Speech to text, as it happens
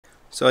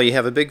So you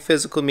have a big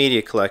physical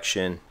media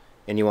collection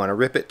and you want to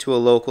rip it to a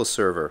local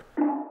server.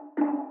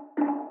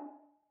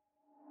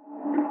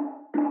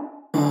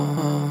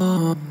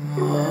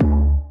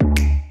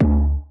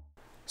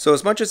 So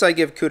as much as I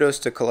give kudos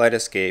to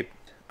Kaleidoscape,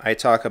 I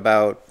talk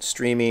about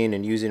streaming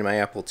and using my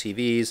Apple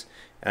TVs,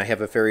 and I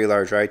have a very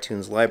large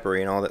iTunes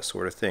library and all that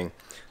sort of thing.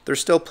 There's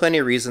still plenty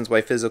of reasons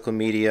why physical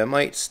media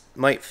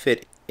might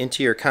fit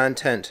into your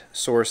content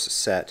source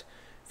set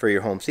for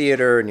your home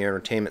theater and your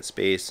entertainment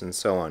space and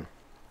so on.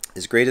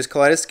 As great as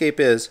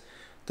Kaleidoscape is,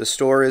 the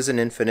store isn't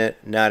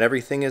infinite. Not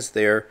everything is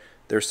there.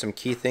 There's some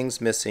key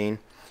things missing,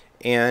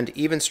 and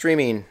even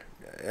streaming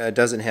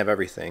doesn't have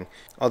everything.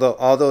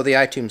 Although the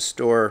iTunes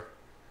store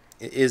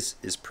is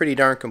pretty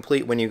darn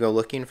complete when you go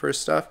looking for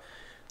stuff,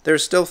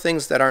 there's still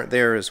things that aren't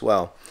there as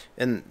well.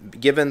 And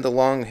given the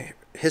long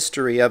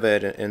history of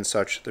it and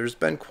such, there's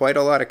been quite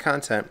a lot of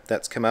content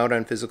that's come out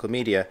on physical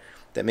media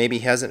that maybe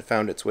hasn't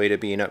found its way to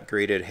being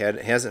upgraded,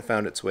 hasn't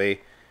found its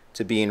way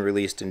to being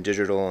released in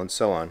digital and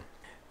so on.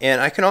 And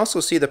I can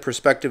also see the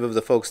perspective of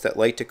the folks that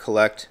like to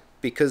collect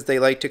because they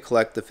like to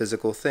collect the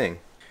physical thing.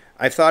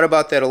 I've thought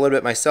about that a little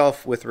bit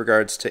myself with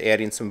regards to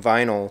adding some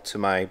vinyl to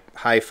my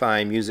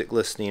hi-fi music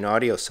listening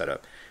audio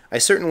setup. I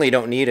certainly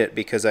don't need it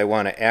because I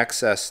want to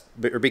access,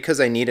 or because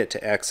I need it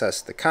to access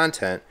the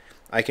content.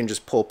 I can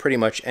just pull pretty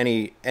much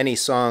any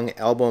song,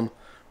 album,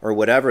 or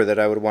whatever that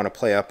I would want to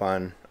play up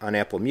on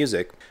Apple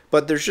Music.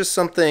 But there's just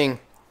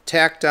something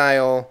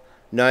tactile,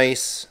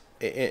 nice,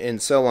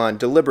 and so on,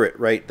 deliberate,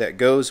 right, that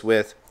goes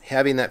with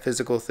having that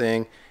physical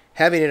thing,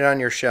 having it on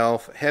your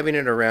shelf, having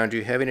it around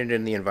you, having it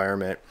in the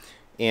environment,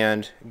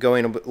 and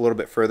going a little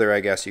bit further, I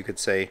guess you could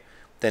say,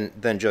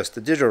 than just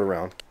the digital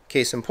realm.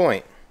 Case in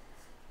point,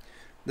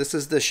 this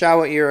is the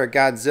Showa era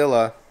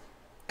Godzilla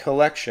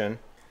collection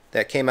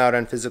that came out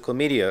on physical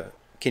media.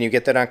 Can you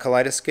get that on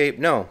Kaleidoscape?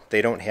 No,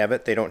 they don't have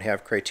it. They don't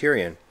have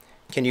Criterion.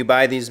 Can you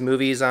buy these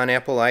movies on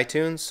Apple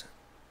iTunes?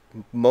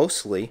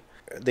 Mostly.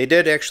 They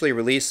did actually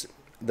release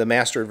the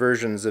mastered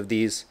versions of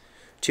these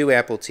to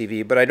Apple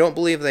TV, but I don't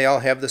believe they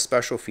all have the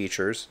special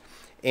features.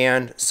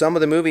 And some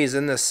of the movies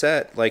in this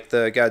set, like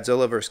the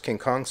Godzilla vs. King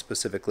Kong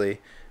specifically,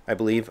 I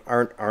believe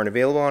aren't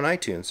available on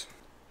iTunes.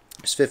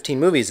 There's 15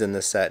 movies in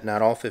this set.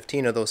 Not all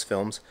 15 of those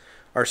films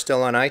are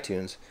still on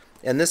iTunes.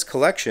 And this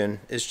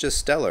collection is just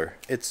stellar.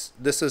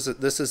 This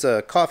is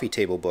a coffee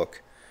table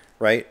book,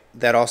 right?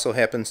 That also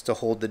happens to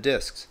hold the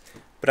discs.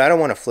 But I don't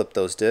want to flip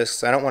those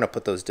discs. I don't want to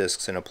put those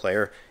discs in a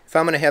player. If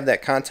I'm going to have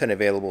that content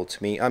available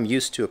to me, I'm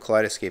used to a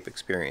Kaleidoscape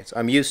experience.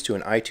 I'm used to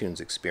an iTunes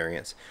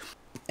experience.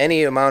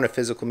 Any amount of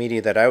physical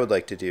media that I would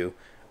like to do,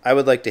 I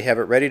would like to have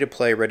it ready to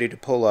play, ready to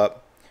pull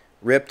up,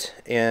 ripped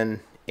and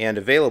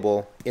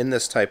available in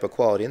this type of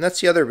quality. And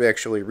that's the other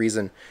actually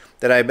reason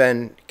that I've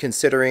been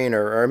considering,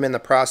 or I'm in the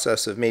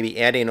process of maybe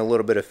adding a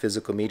little bit of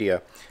physical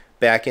media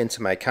back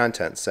into my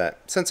content set.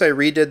 Since I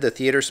redid the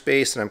theater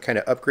space and I'm kind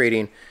of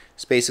upgrading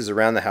spaces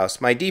around the house,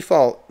 my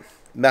default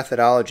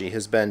methodology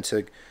has been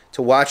to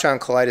watch on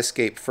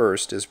Kaleidoscape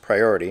first as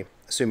priority,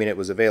 assuming it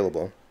was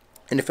available.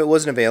 And if it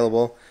wasn't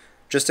available,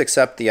 just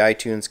accept the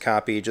iTunes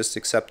copy, just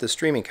accept the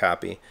streaming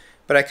copy.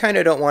 But I kind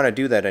of don't want to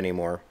do that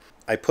anymore.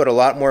 I put a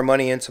lot more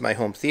money into my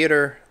home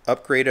theater,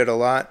 upgraded a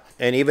lot,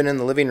 and even in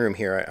the living room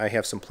here, I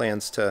have some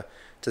plans to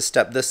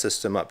step this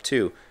system up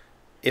too.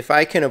 If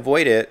I can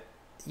avoid it,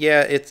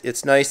 yeah,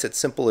 it's nice, it's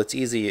simple, it's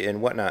easy,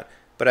 and whatnot.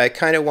 But I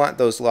kind of want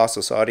those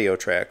lossless audio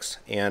tracks,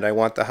 and I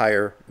want the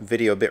higher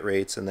video bit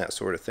rates and that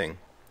sort of thing.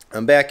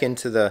 I'm back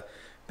into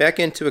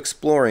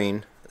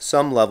exploring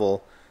some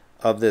level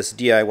of this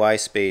DIY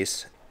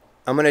space.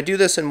 I'm going to do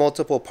this in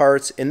multiple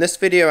parts. In this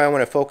video, I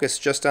want to focus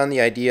just on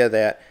the idea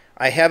that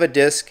I have a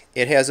disc,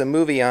 it has a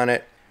movie on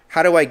it.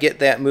 How do I get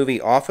that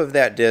movie off of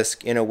that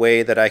disc in a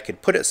way that I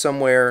could put it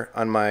somewhere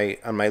on my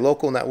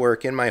local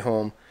network in my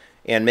home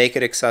and make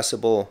it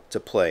accessible to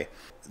play?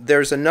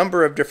 There's a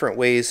number of different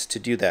ways to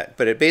do that,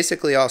 but it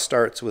basically all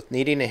starts with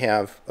needing to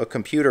have a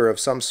computer of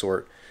some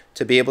sort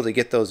to be able to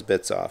get those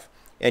bits off.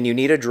 And you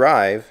need a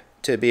drive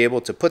to be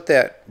able to put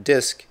that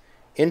disc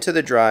into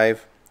the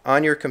drive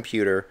on your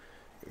computer,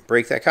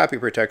 break that copy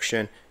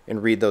protection,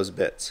 and read those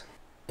bits.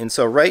 And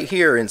so right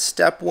here in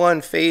step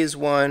one, phase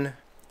one,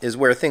 is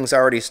where things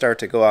already start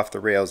to go off the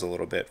rails a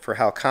little bit for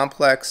how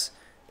complex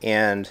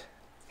and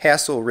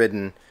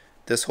hassle-ridden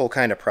this whole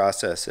kind of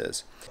process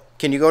is.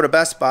 Can you go to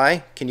Best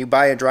Buy? Can you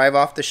buy a drive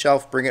off the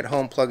shelf, bring it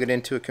home, plug it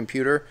into a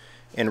computer,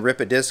 and rip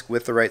a disc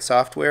with the right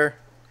software?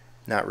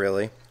 Not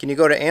really. Can you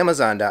go to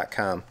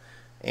Amazon.com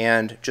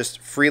and just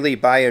freely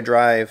buy a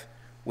drive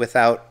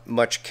without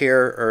much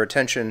care or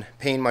attention,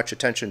 paying much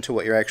attention to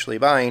what you're actually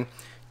buying,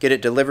 get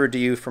it delivered to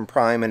you from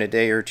Prime in a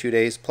day or 2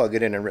 days, plug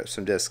it in and rip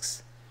some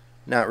discs?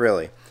 Not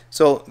really.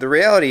 So the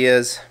reality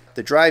is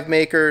the drive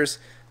makers,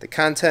 the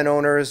content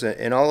owners,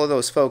 and all of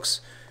those folks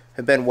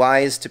have been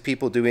wise to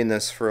people doing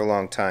this for a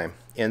long time.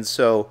 And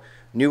so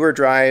newer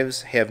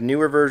drives have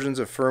newer versions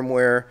of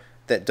firmware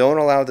that don't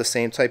allow the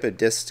same type of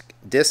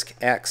disk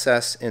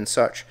access and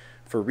such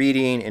for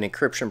reading and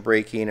encryption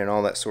breaking and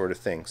all that sort of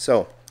thing.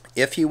 So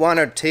if you want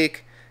to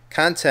take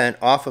content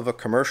off of a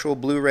commercial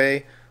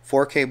Blu-ray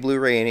 4K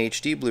Blu-ray and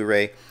HD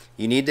Blu-ray,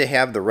 you need to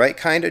have the right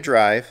kind of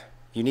drive,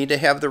 you need to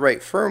have the right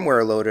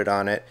firmware loaded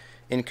on it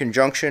in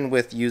conjunction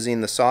with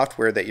using the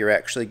software that you're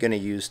actually going to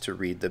use to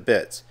read the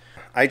bits.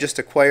 I just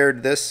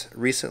acquired this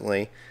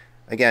recently.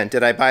 Again,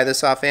 did I buy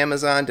this off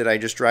Amazon? Did I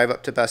just drive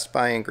up to Best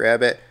Buy and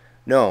grab it?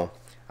 No.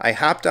 I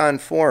hopped on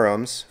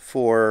forums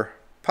for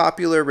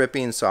popular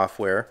ripping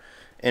software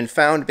and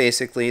found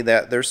basically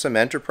that there's some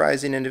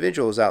enterprising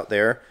individuals out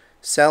there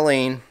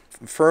selling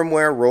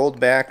firmware rolled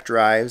back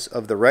drives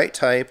of the right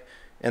type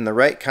and the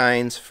right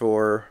kinds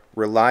for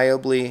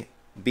reliably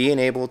being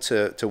able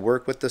to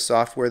work with the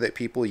software that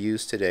people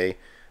use today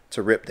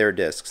to rip their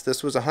discs.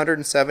 This was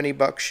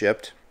 $170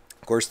 shipped.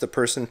 Of course, the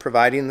person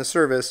providing the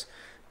service,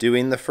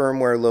 doing the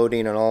firmware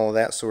loading and all of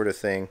that sort of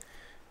thing,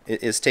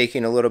 is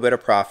taking a little bit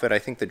of profit. I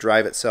think the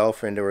drive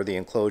itself or the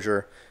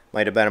enclosure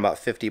might have been about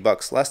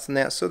 $50 less than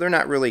that, so they're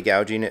not really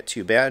gouging it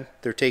too bad.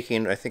 They're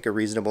taking, I think, a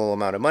reasonable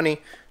amount of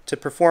money to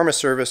perform a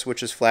service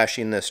which is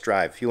flashing this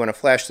drive. If you want to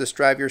flash this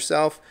drive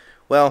yourself,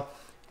 well,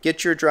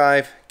 get your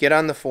drive, get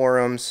on the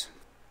forums,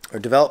 or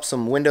develop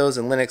some Windows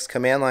and Linux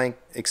command line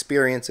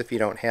experience if you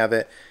don't have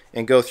it,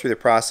 and go through the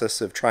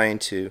process of trying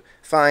to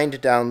find,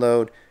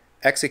 download,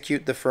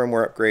 execute the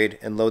firmware upgrade,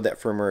 and load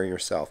that firmware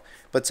yourself.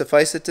 But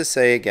suffice it to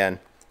say, again,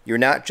 you're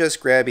not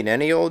just grabbing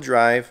any old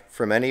drive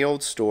from any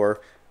old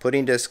store,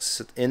 putting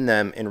discs in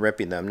them and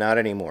ripping them. Not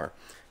anymore.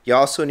 You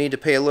also need to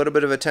pay a little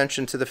bit of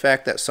attention to the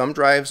fact that some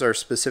drives are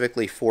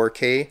specifically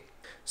 4K.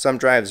 Some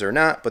drives are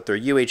not, but they're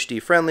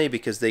UHD friendly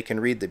because they can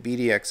read the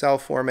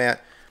BDXL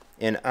format,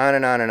 and on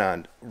and on and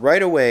on.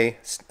 Right away,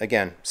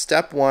 again,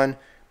 step one,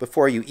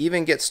 before you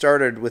even get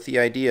started with the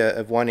idea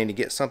of wanting to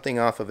get something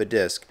off of a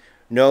disc,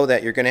 know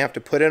that you're going to have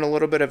to put in a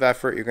little bit of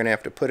effort, you're going to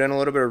have to put in a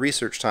little bit of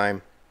research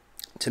time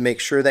to make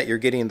sure that you're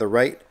getting the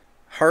right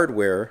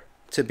hardware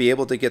to be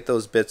able to get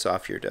those bits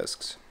off your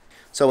discs.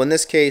 So in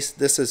this case,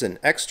 this is an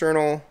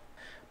external,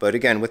 but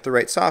again, with the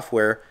right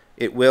software,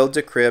 it will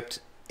decrypt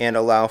and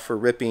allow for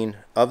ripping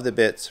of the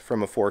bits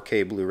from a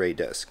 4K Blu-ray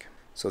disc.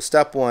 So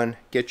step one,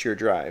 get your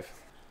drive.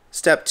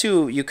 Step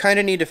two, you kind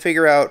of need to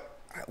figure out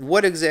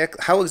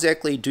how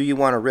exactly do you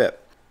want to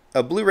rip.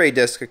 A Blu-ray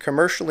disc, a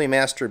commercially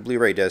mastered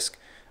Blu-ray disc,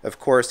 of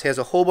course, has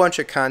a whole bunch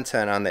of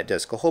content on that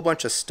disc, a whole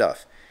bunch of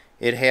stuff.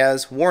 It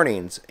has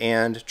warnings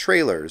and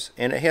trailers,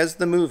 and it has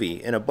the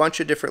movie in a bunch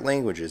of different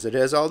languages. It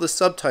has all the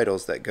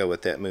subtitles that go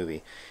with that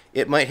movie.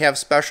 It might have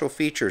special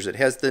features. It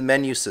has the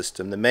menu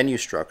system, the menu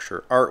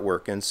structure,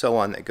 artwork, and so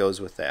on that goes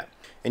with that.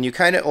 And you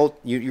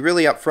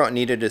really up front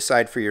need to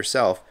decide for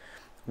yourself,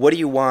 what do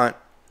you want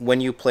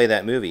when you play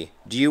that movie?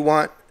 Do you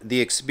want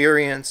the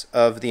experience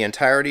of the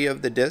entirety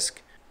of the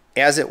disc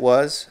as it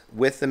was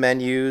with the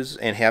menus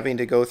and having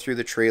to go through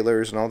the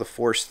trailers and all the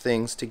forced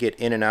things to get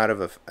in and out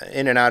of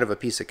a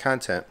piece of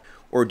content?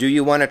 Or do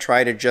you want to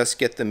try to just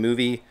get the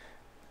movie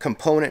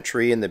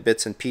componentry and the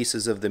bits and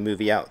pieces of the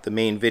movie out, the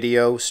main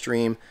video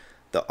stream,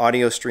 the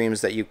audio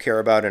streams that you care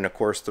about, and of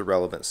course the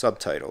relevant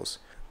subtitles?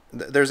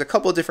 There's a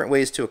couple of different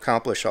ways to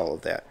accomplish all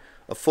of that.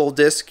 A full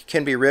disc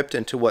can be ripped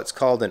into what's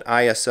called an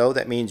ISO.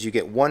 That means you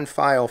get one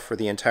file for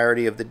the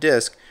entirety of the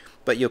disc,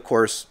 but you, of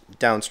course,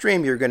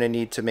 downstream, you're going to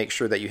need to make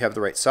sure that you have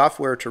the right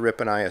software to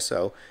rip an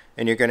ISO,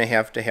 and you're going to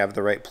have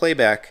the right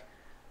playback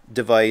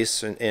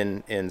device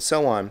and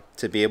so on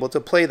to be able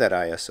to play that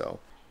ISO.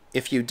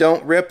 If you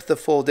don't rip the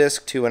full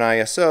disc to an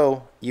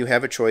ISO, you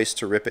have a choice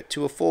to rip it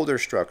to a folder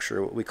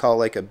structure, what we call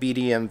like a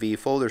BDMV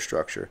folder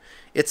structure.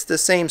 It's the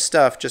same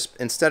stuff, just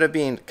instead of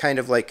being kind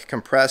of like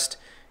compressed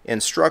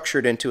and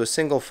structured into a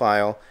single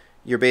file,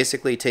 you're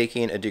basically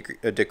taking a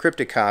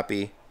decrypted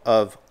copy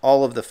of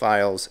all of the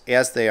files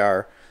as they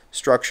are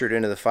structured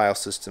into the file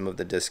system of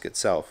the disk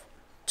itself.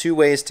 Two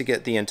ways to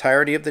get the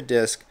entirety of the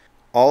disk,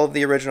 all of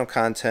the original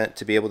content,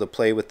 to be able to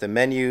play with the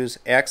menus,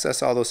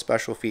 access all those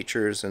special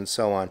features and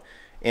so on,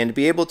 and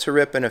be able to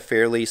rip in a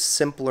fairly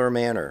simpler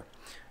manner.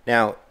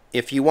 Now,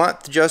 if you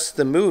want just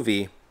the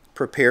movie,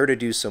 prepare to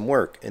do some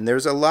work. And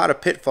there's a lot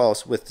of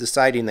pitfalls with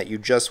deciding that you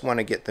just want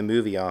to get the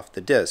movie off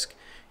the disk.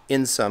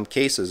 In some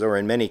cases, or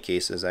in many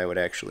cases, I would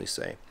actually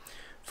say.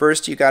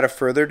 First, you got to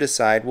further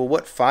decide, well,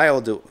 what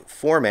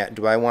format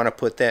do I want to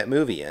put that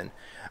movie in?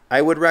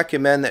 I would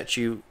recommend that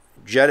you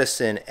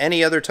jettison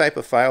any other type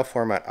of file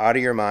format out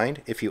of your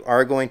mind if you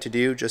are going to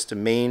do just a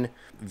main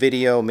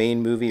video,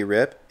 main movie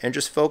rip, and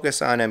just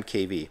focus on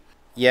MKV.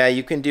 Yeah,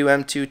 you can do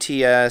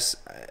M2TS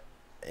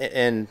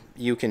and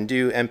you can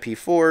do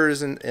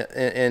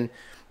MP4s,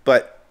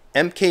 but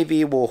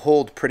MKV will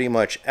hold pretty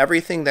much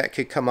everything that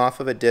could come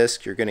off of a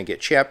disc. You're going to get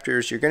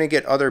chapters, you're going to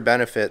get other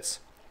benefits,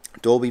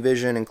 Dolby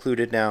Vision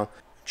included now,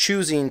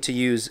 choosing to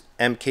use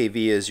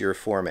MKV as your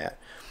format.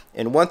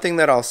 And one thing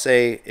that I'll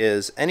say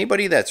is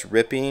anybody that's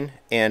ripping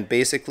and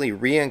basically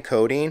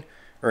re-encoding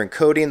or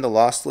encoding the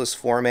lossless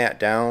format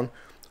down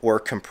or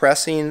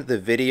compressing the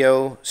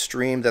video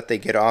stream that they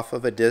get off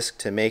of a disc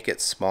to make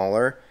it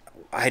smaller,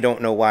 I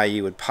don't know why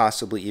you would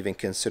possibly even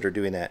consider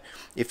doing that.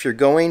 If you're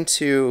going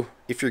to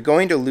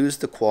lose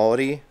the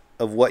quality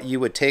of what you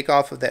would take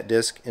off of that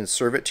disc and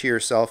serve it to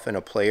yourself in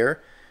a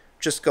player,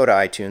 just go to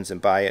iTunes and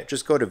buy it.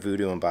 Just go to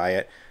Voodoo and buy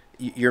it.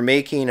 You're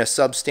making a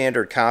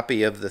substandard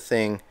copy of the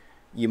thing.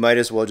 You might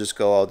as well just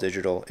go all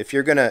digital. If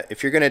you're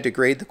gonna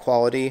degrade the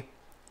quality,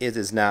 it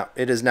is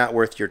not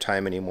worth your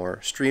time anymore.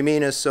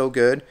 Streaming is so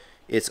good,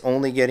 it's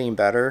only getting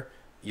better.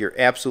 You're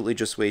absolutely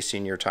just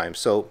wasting your time.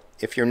 So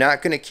if you're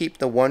not going to keep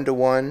the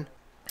one-to-one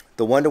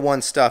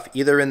stuff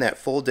either in that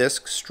full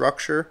disk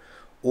structure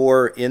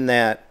or in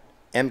that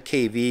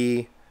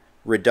MKV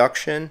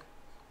reduction,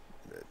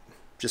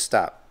 just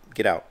stop,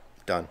 get out,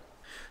 done.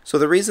 So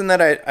the reason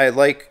that I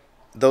like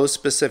those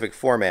specific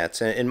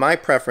formats, and my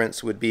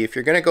preference would be if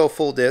you're going to go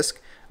full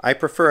disk, I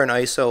prefer an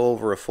ISO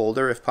over a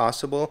folder if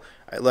possible.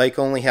 I like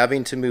only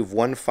having to move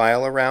one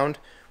file around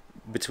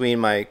between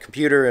my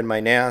computer and my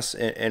NAS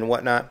and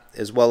whatnot,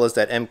 as well as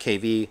that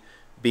MKV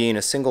being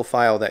a single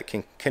file that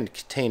can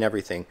contain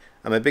everything.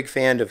 I'm a big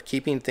fan of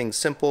keeping things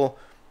simple,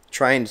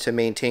 trying to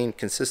maintain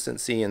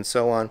consistency and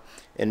so on,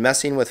 and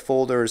messing with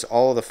folders,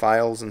 all of the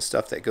files and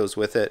stuff that goes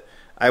with it.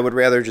 I would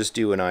rather just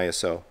do an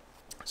ISO.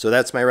 So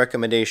that's my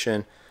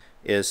recommendation,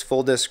 is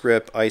full disk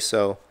grip,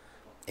 ISO,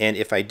 and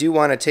if I do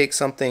want to take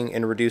something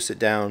and reduce it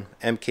down,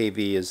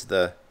 MKV is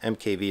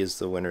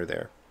the winner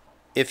there.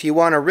 If you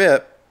want to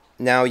rip,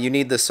 now you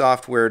need the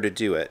software to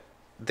do it.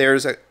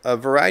 There's a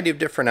variety of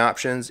different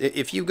options.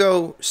 If you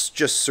go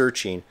just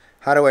searching,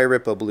 how do I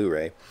rip a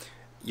Blu-ray,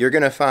 you're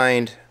going to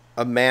find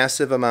a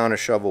massive amount of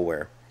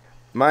shovelware.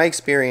 My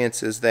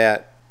experience is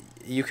that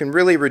you can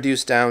really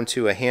reduce down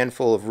to a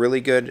handful of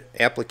really good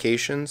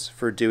applications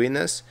for doing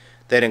this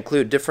that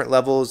include different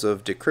levels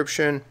of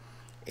decryption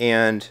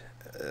and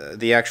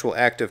the actual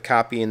act of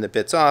copying the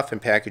bits off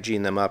and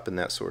packaging them up and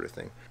that sort of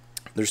thing.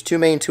 There's two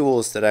main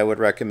tools that I would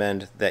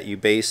recommend that you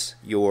base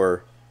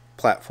your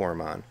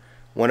platform on.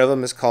 One of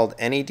them is called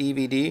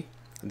AnyDVD,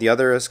 the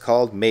other is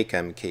called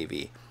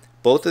MakeMKV.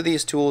 Both of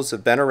these tools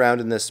have been around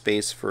in this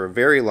space for a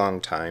very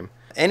long time.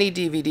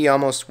 AnyDVD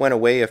almost went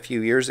away a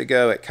few years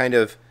ago.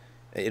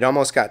 It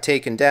almost got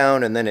taken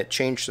down, and then it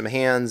changed some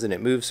hands and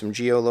it moved some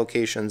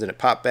geolocations and it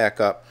popped back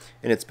up,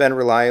 and it's been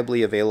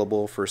reliably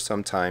available for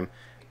some time.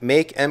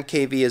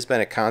 MakeMKV has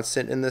been a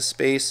constant in this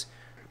space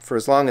for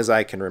as long as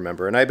I can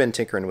remember, and I've been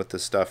tinkering with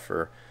this stuff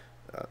for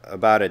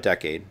about a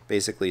decade,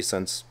 basically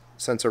since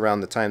around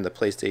the time the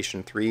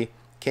PlayStation 3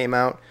 came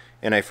out,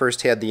 and I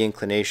first had the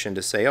inclination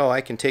to say, oh, I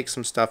can take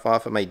some stuff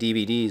off of my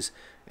DVDs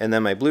and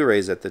then my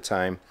Blu-rays at the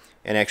time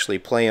and actually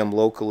play them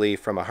locally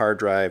from a hard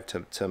drive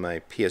to my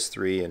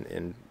PS3,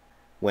 and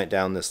went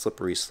down this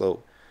slippery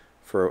slope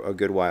for a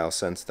good while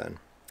since then.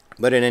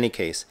 But in any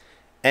case,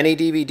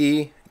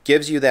 AnyDVD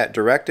gives you that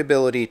direct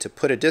ability to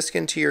put a disc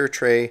into your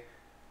tray,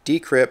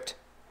 decrypt,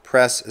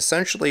 press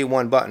essentially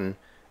one button,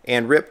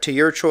 and rip to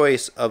your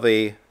choice of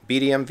a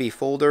BDMV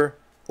folder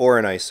or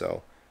an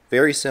ISO.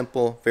 Very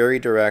simple, very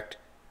direct,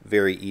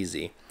 very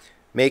easy.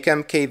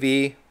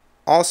 MakeMKV,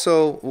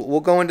 also,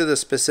 we'll go into the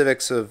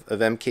specifics of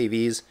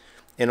MKVs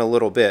in a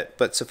little bit,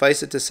 but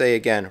suffice it to say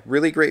again,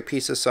 really great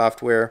piece of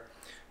software.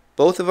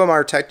 Both of them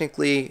are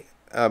technically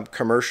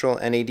commercial.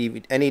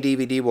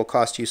 AnyDVD will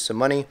cost you some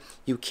money.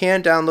 You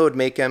can download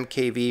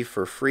MakeMKV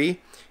for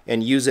free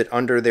and use it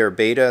under their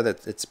beta.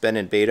 It's been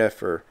in beta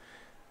for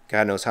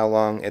God knows how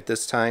long at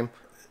this time.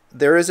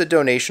 There is a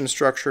donation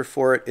structure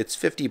for it. It's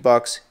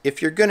 $50.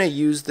 If you're going to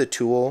use the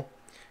tool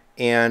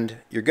and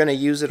you're going to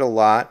use it a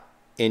lot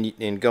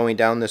in going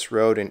down this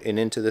road and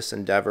into this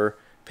endeavor,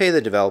 pay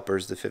the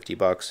developers the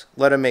 $50.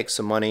 Let them make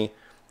some money.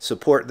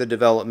 Support the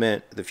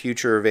development, the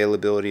future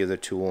availability of the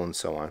tool, and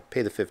so on.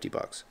 Pay the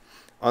 $50.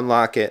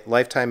 Unlock it.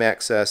 Lifetime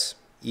access.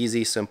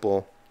 Easy,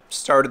 simple.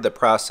 Started the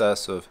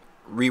process of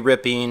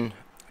re-ripping,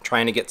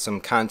 trying to get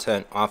some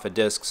content off of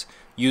discs,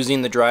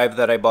 using the drive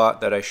that I bought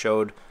that I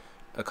showed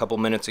a couple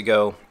minutes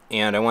ago,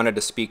 and I wanted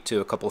to speak to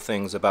a couple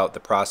things about the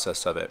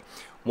process of it.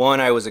 One,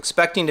 I was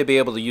expecting to be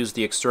able to use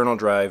the external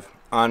drive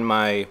on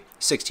my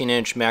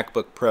 16-inch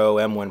MacBook Pro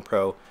M1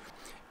 Pro,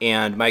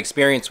 and my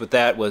experience with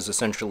that was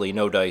essentially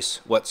no dice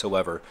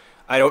whatsoever.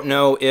 I don't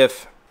know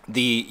if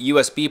the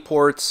USB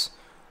ports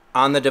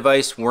on the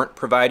device weren't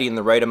providing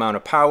the right amount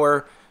of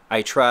power.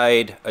 I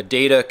tried a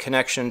data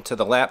connection to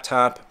the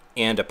laptop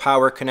and a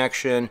power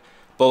connection,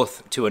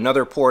 both to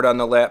another port on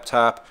the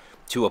laptop,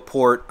 to a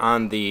port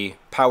on the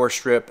power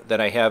strip that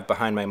I have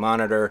behind my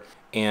monitor,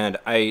 and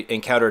I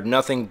encountered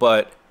nothing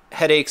but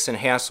headaches and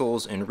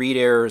hassles and read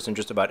errors in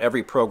just about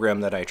every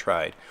program that I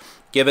tried.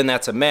 Given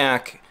that's a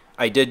Mac,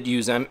 I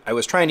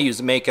was trying to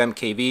use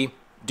MakeMKV,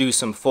 do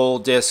some full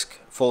disk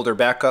folder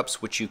backups,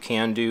 which you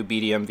can do,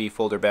 BDMV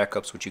folder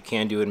backups, which you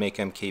can do in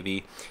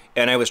MakeMKV,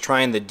 and I was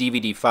trying the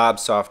DVD fob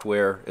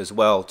software as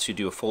well to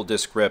do a full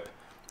disk rip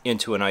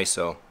into an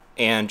ISO,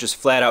 and just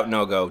flat out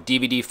no-go.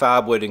 DVD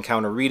fob would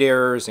encounter read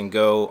errors and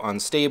go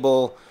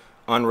unstable,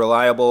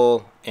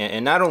 unreliable,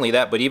 and not only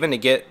that, but even to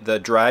get the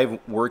drive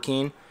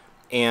working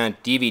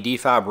and DVD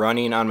fob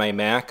running on my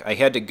Mac, I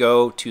had to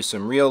go to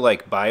some real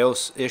like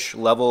BIOS-ish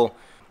level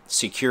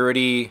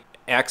security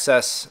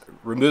access,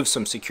 remove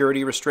some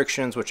security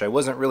restrictions, which I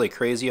wasn't really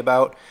crazy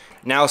about.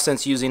 Now,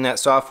 since using that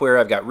software,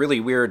 I've got really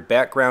weird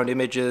background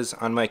images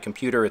on my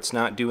computer. It's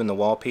not doing the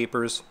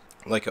wallpapers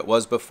like it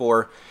was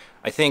before.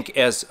 I think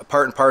as a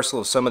part and parcel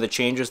of some of the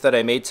changes that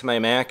I made to my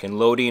Mac and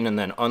loading and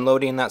then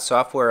unloading that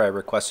software, I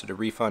requested a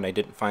refund. I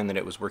didn't find that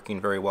it was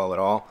working very well at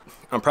all.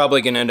 I'm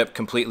probably going to end up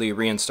completely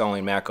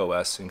reinstalling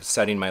macOS and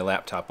setting my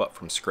laptop up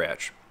from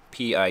scratch.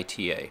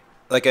 PITA.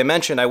 Like I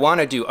mentioned, I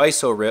want to do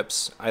ISO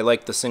rips. I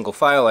like the single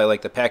file. I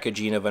like the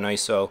packaging of an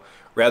ISO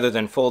rather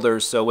than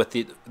folders. So with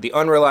the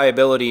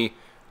unreliability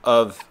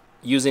of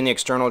using the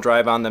external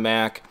drive on the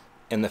Mac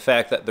and the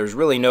fact that there's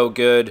really no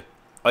good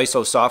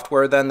ISO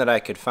software then that I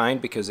could find,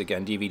 because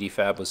again DVD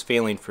Fab was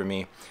failing for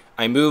me,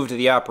 I moved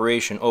the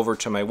operation over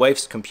to my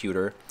wife's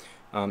computer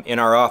in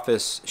our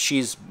office.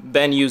 She's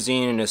been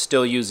using and is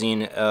still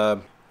using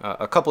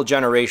a couple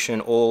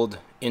generation old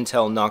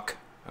Intel NUC,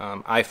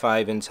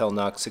 i5 Intel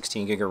NUC,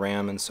 16 gig of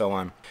RAM and so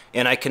on.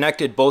 And I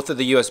connected both of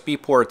the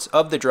USB ports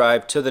of the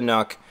drive to the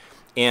NUC,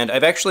 and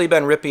I've actually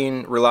been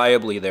ripping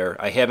reliably there.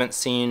 I haven't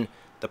seen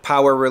the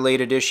power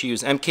related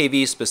issues.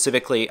 MKV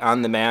specifically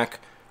on the Mac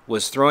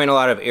was throwing a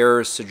lot of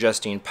errors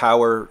suggesting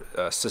power,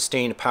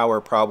 sustained power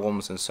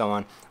problems and so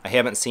on. I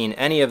haven't seen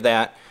any of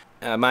that.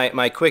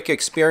 My quick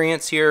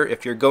experience here,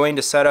 if you're going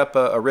to set up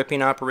a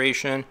ripping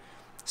operation,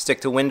 stick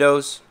to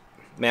Windows.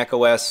 Mac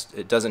OS,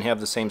 it doesn't have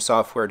the same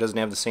software, it doesn't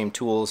have the same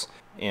tools,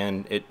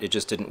 and it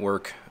just didn't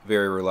work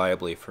very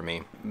reliably for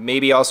me.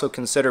 Maybe also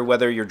consider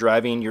whether you're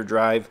driving your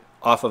drive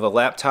off of a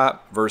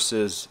laptop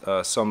versus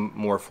some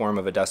more form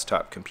of a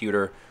desktop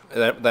computer.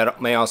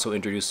 That may also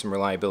introduce some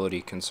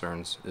reliability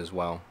concerns as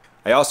well.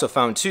 I also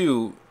found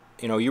too,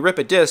 you rip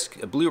a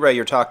disc, a Blu-ray,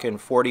 you're talking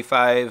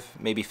 45,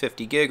 maybe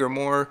 50 gig or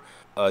more.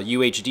 A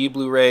UHD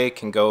Blu-ray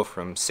can go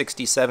from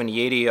 60, 70,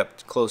 80 up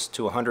to close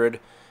to 100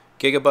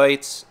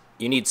 gigabytes.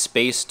 You need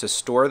space to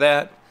store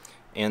that,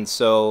 and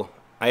so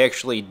I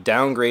actually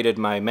downgraded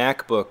my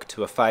MacBook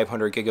to a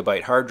 500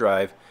 gigabyte hard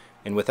drive,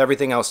 and with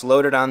everything else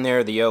loaded on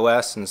there, the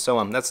OS and so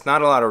on, that's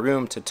not a lot of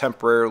room to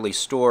temporarily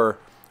store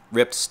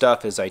ripped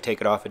stuff as I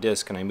take it off a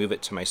disk and I move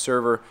it to my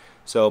server.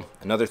 So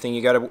another thing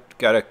you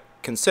gotta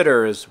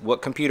consider is,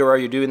 what computer are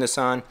you doing this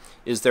on?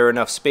 Is there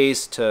enough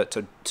space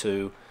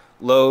to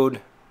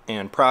load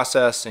and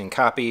process and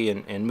copy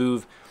and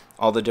move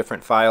all the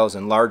different files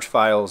and large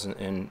files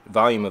and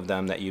volume of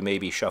them that you may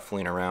be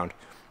shuffling around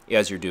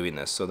as you're doing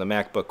this? So the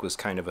MacBook was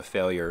kind of a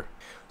failure.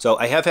 So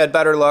I have had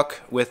better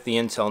luck with the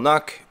Intel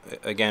NUC.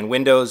 Again,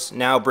 Windows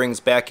now brings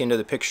back into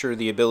the picture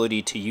the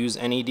ability to use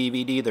any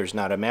DVD. There's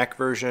not a Mac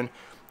version.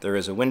 There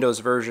is a Windows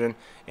version,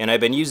 and I've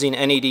been using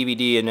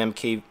AnyDVD and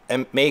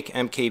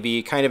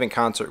MakeMKV kind of in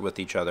concert with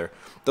each other.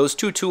 Those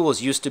two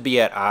tools used to be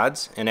at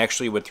odds and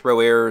actually would throw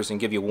errors and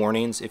give you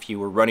warnings if you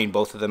were running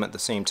both of them at the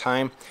same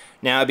time.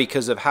 Now,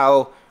 because of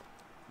how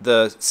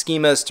the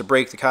schemas to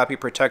break the copy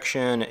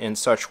protection and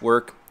such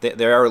work,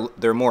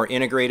 they're more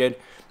integrated,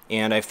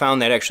 and I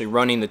found that actually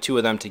running the two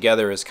of them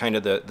together is kind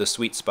of the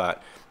sweet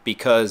spot,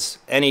 because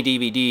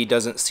AnyDVD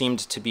doesn't seem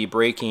to be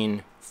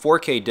breaking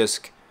 4K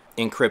disc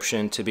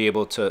encryption to be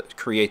able to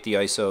create the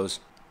ISOs.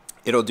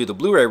 It'll do the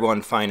Blu-ray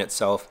one fine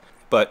itself,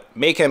 but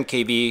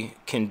MakeMKV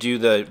can do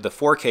the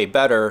 4K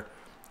better,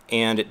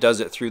 and it does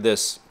it through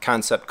this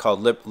concept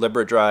called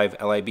LibreDrive,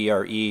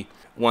 Libre.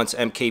 Once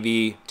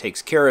MKV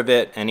takes care of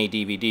it,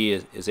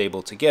 AnyDVD is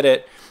able to get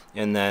it,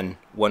 and then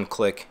one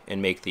click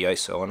and make the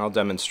ISO, and I'll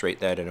demonstrate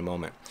that in a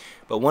moment.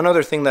 But one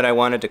other thing that I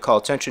wanted to call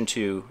attention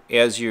to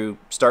as you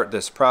start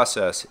this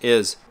process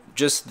is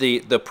just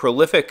the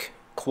prolific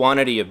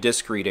quantity of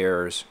disk read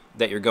errors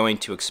that you're going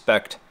to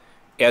expect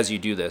as you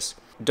do this.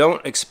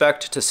 Don't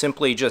expect to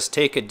simply just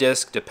take a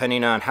disk,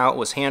 depending on how it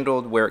was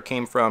handled, where it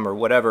came from or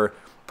whatever,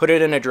 put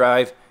it in a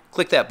drive,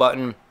 click that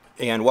button,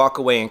 and walk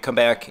away and come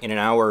back in an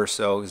hour or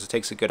so, because it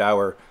takes a good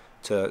hour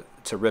to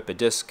rip a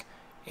disk,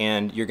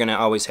 and you're going to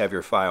always have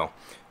your file.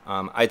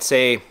 I'd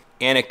say,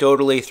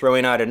 anecdotally,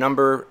 throwing out a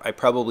number, I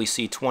probably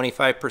see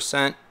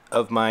 25%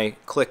 of my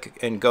click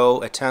and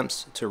go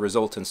attempts to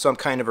result in some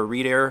kind of a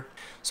read error.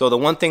 So the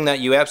one thing that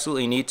you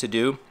absolutely need to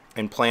do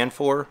and plan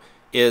for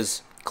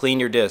is clean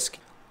your disk.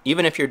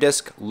 Even if your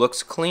disk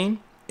looks clean,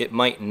 it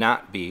might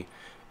not be.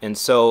 And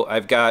so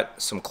I've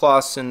got some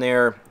cloths in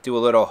there, do a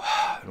little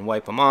and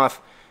wipe them off,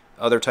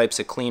 other types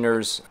of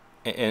cleaners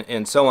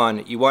and so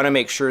on. You want to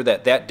make sure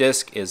that that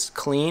disk is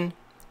clean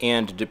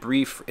and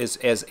debris is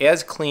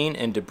as clean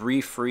and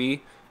debris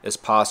free as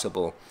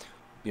possible.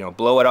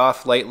 Blow it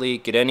off lightly,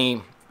 get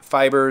any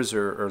fibers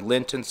or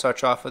lint and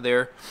such off of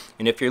there.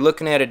 And if you're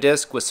looking at a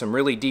disc with some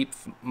really deep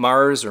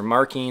mars or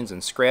markings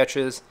and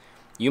scratches,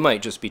 you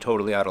might just be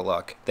totally out of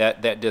luck.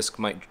 That disc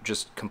might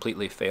just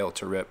completely fail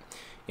to rip.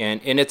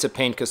 And it's a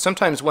pain, because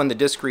sometimes when the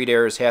disk read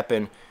errors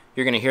happen,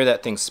 you're going to hear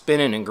that thing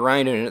spinning and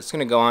grinding, and it's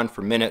going to go on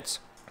for minutes.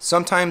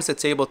 Sometimes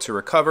it's able to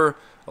recover,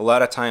 a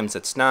lot of times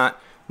it's not.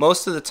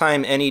 Most of the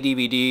time,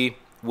 AnyDVD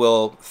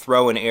will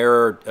throw an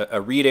error, a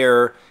read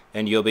error,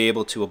 and you'll be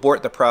able to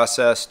abort the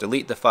process,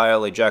 delete the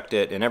file, eject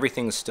it, and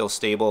everything's still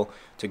stable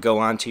to go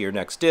on to your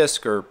next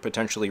disk, or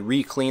potentially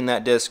re-clean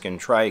that disk and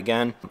try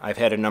again. I've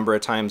had a number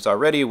of times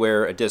already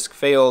where a disk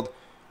failed,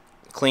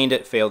 cleaned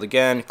it, failed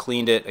again,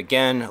 cleaned it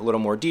again, a little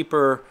more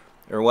deeper,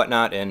 or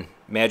whatnot, and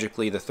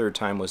magically the third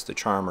time was the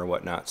charm or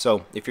whatnot.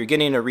 So if you're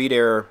getting a read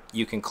error,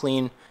 you can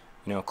clean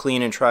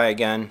and try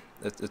again.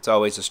 It's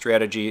always a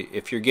strategy.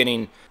 If you're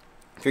getting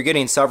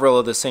several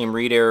of the same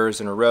read errors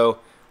in a row,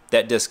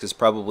 that disc is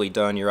probably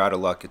done. You're out of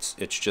luck.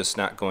 It's just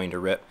not going to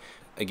rip.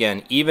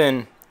 Again,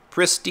 even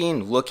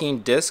pristine looking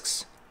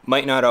discs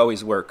might not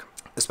always work,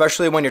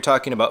 especially when you're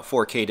talking about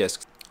 4K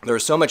discs.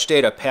 There's so much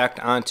data packed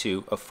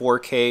onto a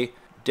 4K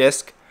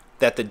disc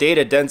that the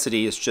data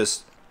density is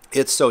just,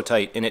 it's so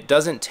tight, and it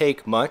doesn't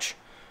take much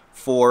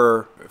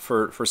for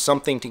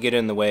something to get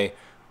in the way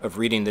of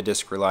reading the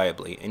disc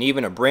reliably. And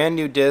even a brand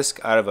new disc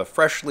out of a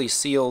freshly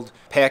sealed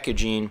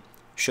packaging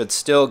should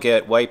still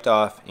get wiped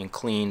off and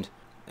cleaned,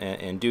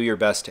 and do your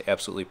best to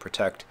absolutely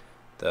protect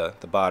the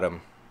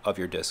bottom of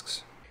your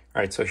discs.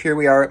 All right, so here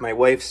we are at my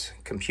wife's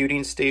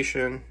computing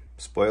station.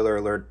 Spoiler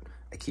alert,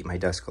 I keep my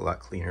desk a lot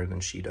cleaner than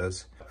she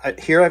does.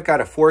 Here I've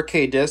got a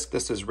 4K disc.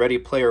 This is Ready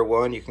Player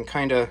One. You can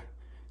kind of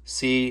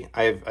see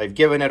I've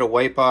given it a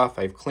wipe off.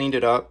 I've cleaned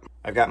it up.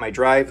 I've got my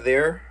drive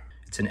there.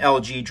 It's an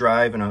LG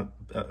drive and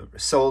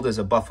sold as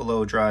a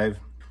Buffalo drive.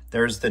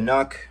 There's the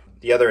NUC.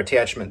 The other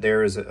attachment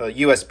there is a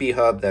USB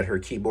hub that her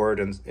keyboard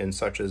and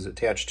such is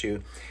attached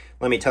to.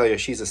 Let me tell you,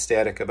 she's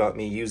ecstatic about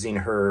me using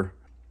her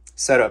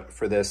setup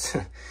for this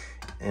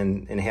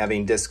and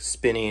having discs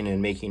spinning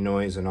and making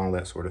noise and all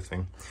that sort of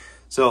thing.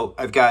 So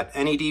I've got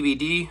any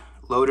DVD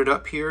loaded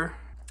up here,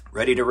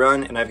 ready to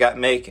run, and I've got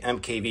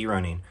MakeMKV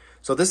running.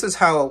 So this is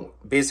how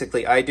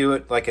basically I do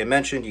it. Like I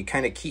mentioned, you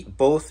kind of keep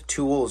both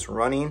tools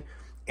running,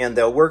 and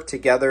they'll work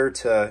together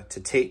to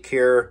take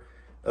care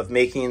of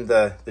making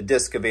the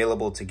disc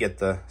available to get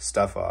the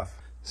stuff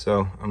off.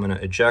 So I'm going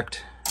to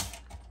eject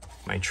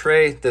my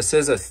tray. This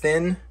is a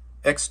thin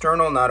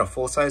external, not a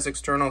full-size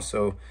external,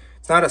 so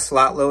it's not a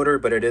slot loader,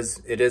 but it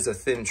is a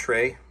thin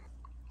tray.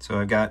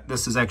 So I've got,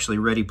 this is actually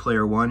Ready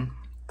Player One.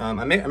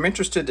 I'm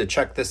interested to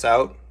check this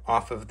out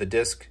off of the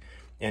disc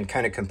and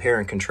kind of compare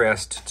and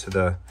contrast to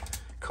the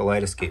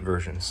Kaleidoscape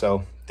version.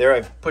 So there,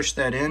 I've pushed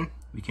that in.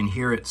 We can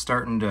hear it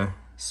starting to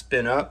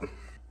spin up.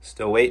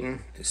 Still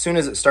waiting. As soon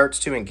as it starts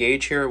to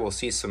engage here, we'll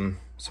see some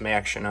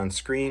action on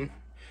screen.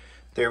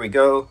 There we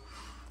go.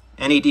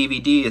 Any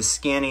DVD is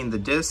scanning the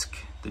disc.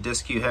 The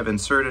disc you have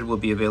inserted will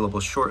be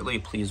available shortly.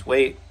 Please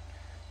wait.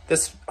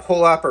 This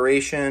whole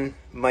operation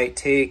might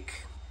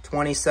take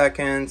 20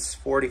 seconds,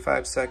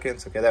 45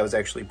 seconds. Okay, that was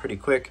actually pretty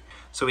quick.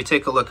 So we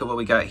take a look at what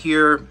we got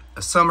here.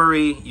 A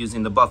summary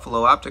using the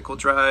Buffalo optical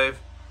drive.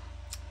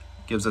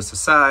 Gives us a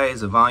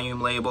size, a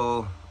volume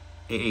label,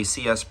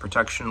 AACS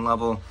protection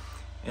level.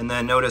 And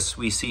then notice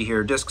we see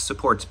here, disk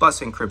supports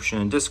bus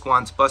encryption, disk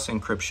wants bus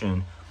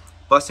encryption.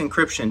 Bus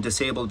encryption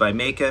disabled by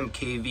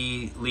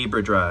MakeMKV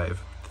Libre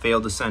drive.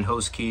 Failed to send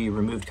host key,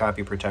 removed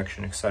copy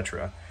protection,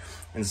 etc.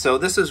 And so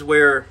this is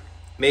where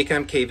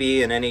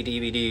MakeMKV and any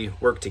DVD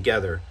work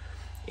together.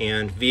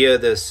 And via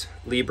this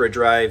Libre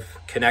drive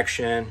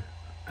connection,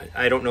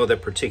 I don't know the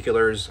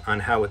particulars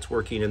on how it's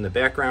working in the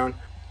background,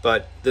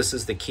 but this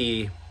is the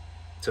key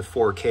to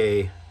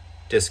 4K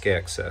disk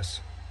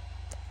access.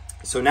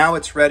 So now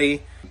it's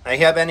ready. I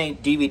have any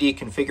DVD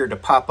configured to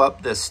pop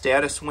up this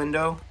status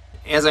window.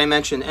 As I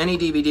mentioned, any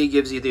DVD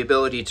gives you the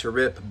ability to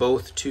rip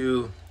both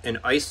to an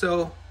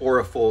ISO or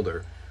a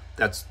folder.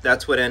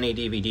 That's what any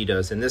DVD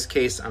does. In this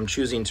case, I'm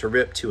choosing to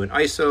rip to an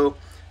ISO.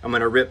 I'm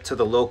going to rip to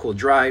the local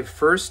drive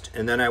first,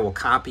 and then I will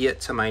copy it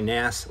to my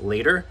NAS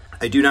later.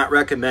 I do not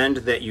recommend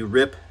that you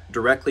rip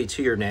directly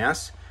to your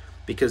NAS,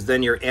 because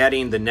then you're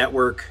adding the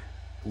network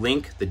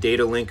link, the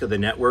data link of the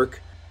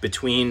network,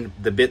 between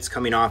the bits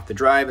coming off the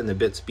drive and the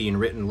bits being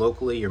written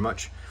locally. You're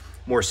much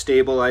more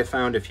stable, I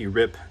found, if you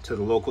rip to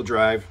the local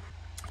drive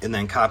and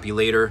then copy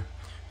later.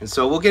 And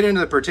so we'll get into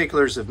the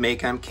particulars of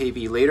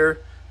MakeMKV later,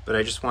 but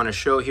I just want to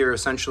show here,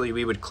 essentially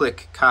we would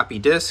click copy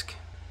disk,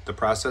 the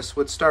process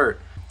would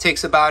start. It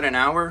takes about an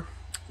hour,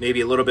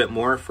 maybe a little bit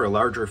more for a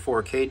larger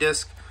 4K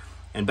disc.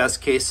 In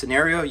best case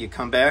scenario, you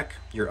come back,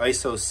 your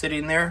ISO's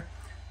sitting there.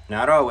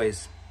 Not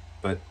always,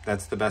 but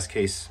that's the best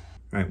case.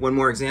 All right, one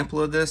more example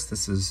of this.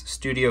 This is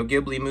Studio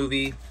Ghibli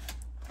movie,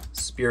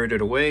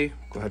 Spirited Away.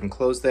 Go ahead and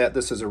close that.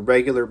 This is a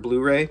regular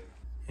Blu-ray,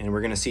 and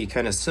we're gonna see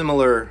kind of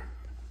similar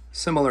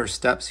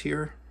steps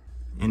here.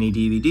 Any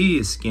DVD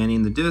is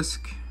scanning the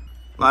disc.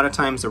 A lot of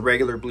times a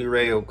regular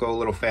Blu-ray will go a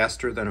little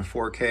faster than a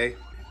 4K.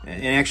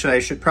 And actually, I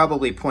should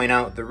probably point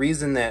out the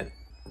reason that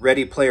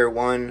Ready Player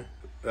One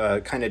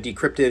kind of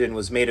decrypted and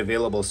was made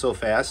available so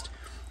fast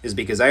is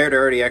because I had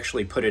already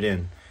actually put it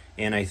in.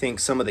 And I think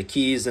some of the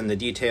keys and the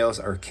details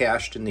are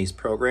cached in these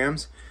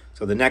programs.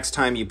 So the next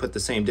time you put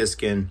the same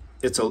disc in,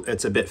 it's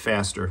a bit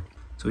faster.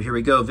 So here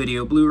we go,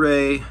 video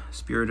Blu-ray,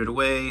 Spirited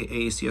Away,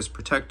 AACS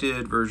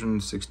protected, version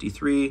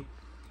 63,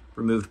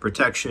 removed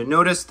protection.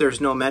 Notice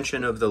there's no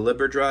mention of the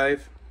Libre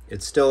drive.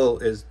 It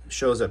still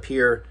shows up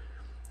here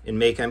in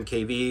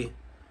MakeMKV,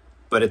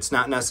 but it's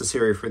not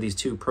necessary for these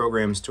two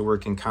programs to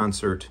work in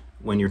concert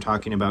when you're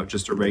talking about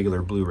just a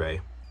regular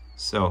Blu-ray.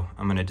 So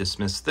I'm going to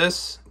dismiss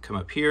this, come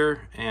up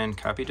here and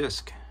copy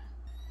disk.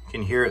 You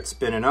can hear it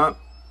spinning up.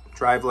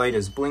 Drive light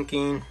is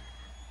blinking.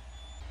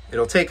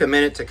 It'll take a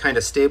minute to kind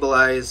of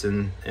stabilize,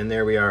 and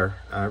there we are,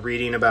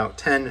 reading about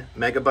 10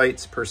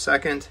 megabytes per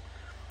second.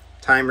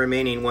 Time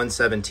remaining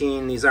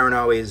 117. These aren't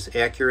always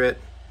accurate.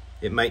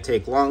 It might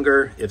take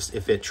longer.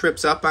 If it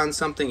trips up on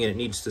something and it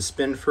needs to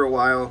spin for a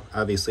while,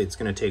 obviously it's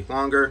going to take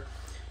longer.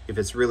 If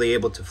it's really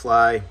able to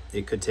fly,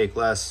 it could take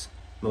less.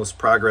 Most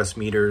progress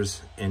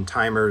meters and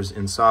timers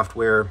in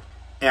software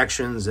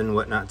actions and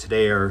whatnot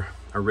today are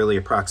really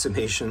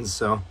approximations,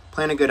 so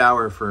plan a good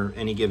hour for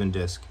any given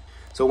disk.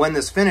 So when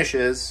this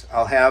finishes,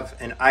 I'll have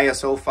an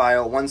ISO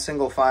file, one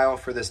single file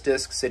for this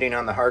disk sitting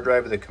on the hard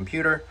drive of the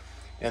computer,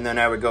 and then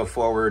I would go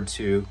forward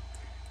to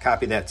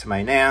copy that to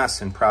my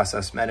NAS and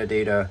process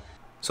metadata.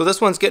 So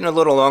this one's getting a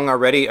little long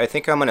already. I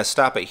think I'm going to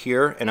stop it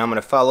here, and I'm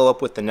going to follow up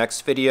with the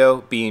next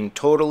video being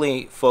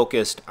totally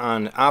focused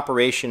on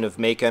operation of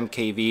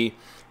MakeMKV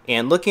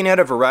and looking at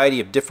a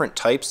variety of different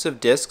types of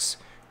disks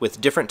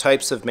with different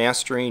types of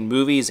mastering,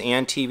 movies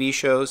and TV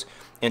shows,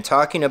 and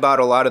talking about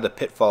a lot of the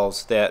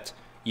pitfalls that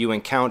you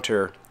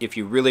encounter if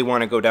you really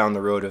want to go down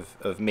the road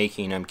of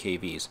making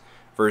MKVs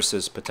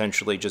versus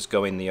potentially just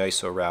going the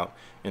ISO route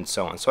and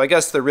so on. So I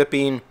guess the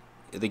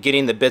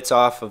getting the bits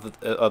off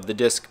of the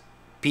disk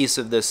piece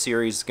of this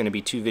series is going to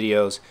be 2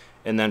 videos,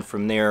 and then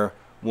from there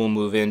we'll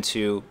move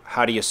into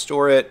how do you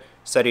store it,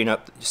 setting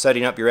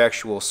up your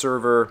actual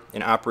server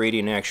and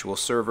operating an actual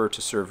server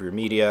to serve your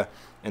media,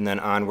 and then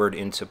onward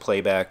into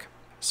playback,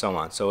 so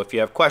on. So if you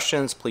have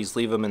questions, please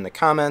leave them in the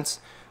comments.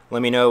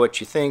 Let me know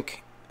what you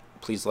think.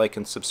 Please like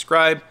and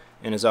subscribe,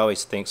 and as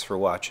always, thanks for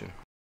watching.